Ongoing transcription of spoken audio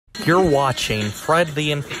You're watching Fred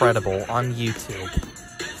the Infredible on YouTube.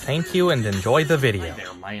 Thank you and enjoy the video. Hi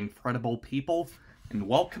there, my Infredible people, and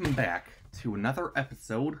welcome back to another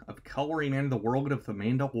episode of Coloring in the World of the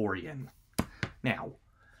Mandalorian. Now,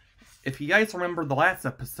 if you guys remember the last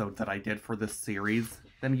episode that I did for this series,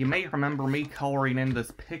 then you may remember me coloring in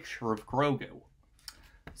this picture of Grogu.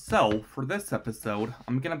 So, for this episode,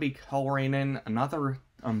 I'm going to be coloring in another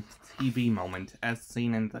TV moment as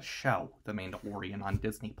seen in the show, The Mandalorian on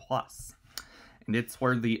Disney+. And it's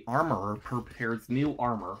where the armorer prepares new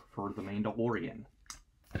armor for the Mandalorian.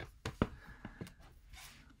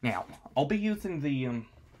 Now, I'll be using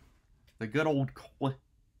the good old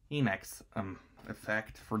Kleenex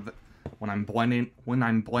effect for when I'm blending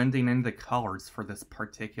in the colors for this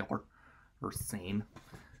particular scene.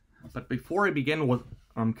 But before I begin with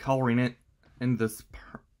coloring it in this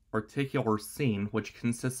particular scene, which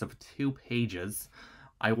consists of 2 pages,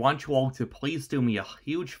 I want you all to please do me a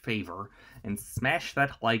huge favor and smash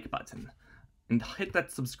that like button. And hit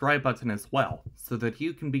that subscribe button as well, so that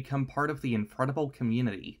you can become part of the Infredible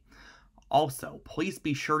community. Also, please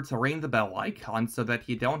be sure to ring the bell icon so that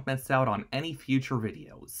you don't miss out on any future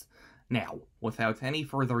videos. Now, without any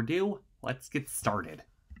further ado, let's get started.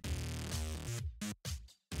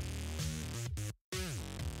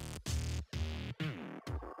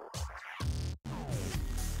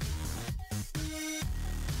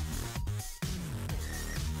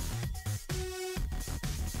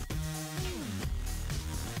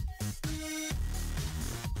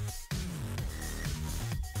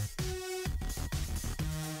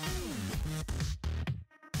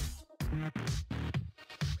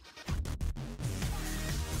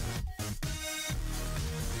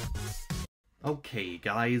 Okay,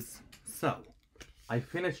 guys, so I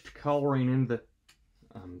finished coloring in the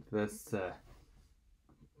this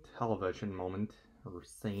television moment or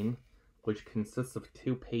scene, which consists of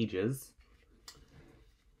 2 pages.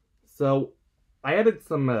 So I added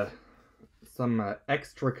some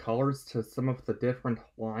extra colors to some of the different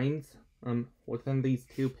lines within these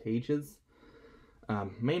 2 pages,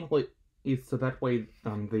 mainly so that way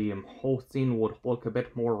the whole scene would look a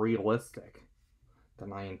bit more realistic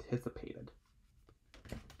than I anticipated.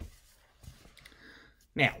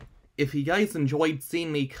 Now, if you guys enjoyed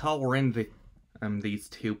seeing me color in these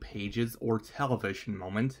 2 pages or television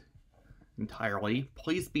moment entirely,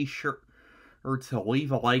 please be sure to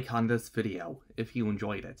leave a like on this video if you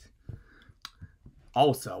enjoyed it.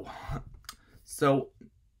 Also, so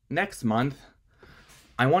next month,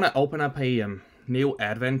 I want to open up a new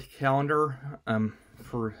advent calendar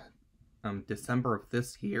for December of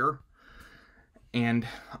this year. And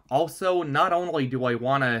also, not only do I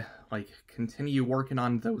want to continue working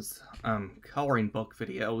on those coloring book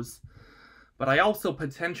videos, but I also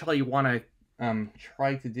potentially want to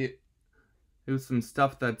try to do some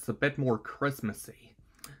stuff that's a bit more Christmassy.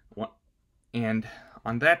 And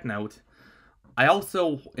on that note, I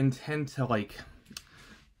also intend to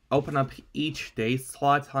open up each day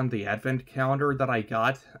slot on the advent calendar that I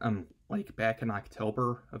got back in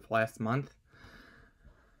October of last month.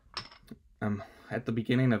 At the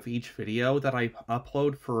beginning of each video that I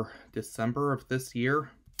upload for December of this year.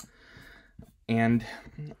 And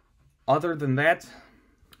other than that,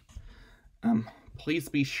 please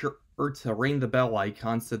be sure to ring the bell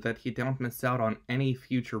icon so that you don't miss out on any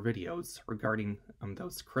future videos regarding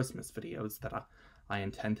those Christmas videos that I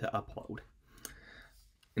intend to upload.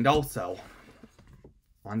 And also,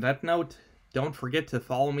 on that note, don't forget to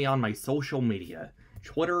follow me on my social media: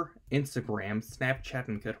 Twitter, Instagram, Snapchat,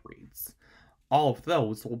 and Goodreads. All of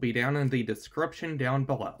those will be down in the description down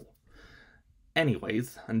below.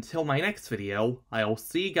 Anyways, until my next video, I'll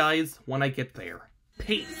see you guys when I get there.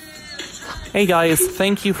 Peace! Hey guys,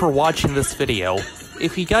 thank you for watching this video.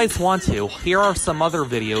 If you guys want to, here are some other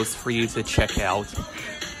videos for you to check out.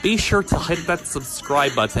 Be sure to hit that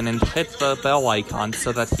subscribe button and hit the bell icon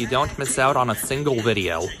so that you don't miss out on a single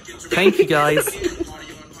video. Thank you guys!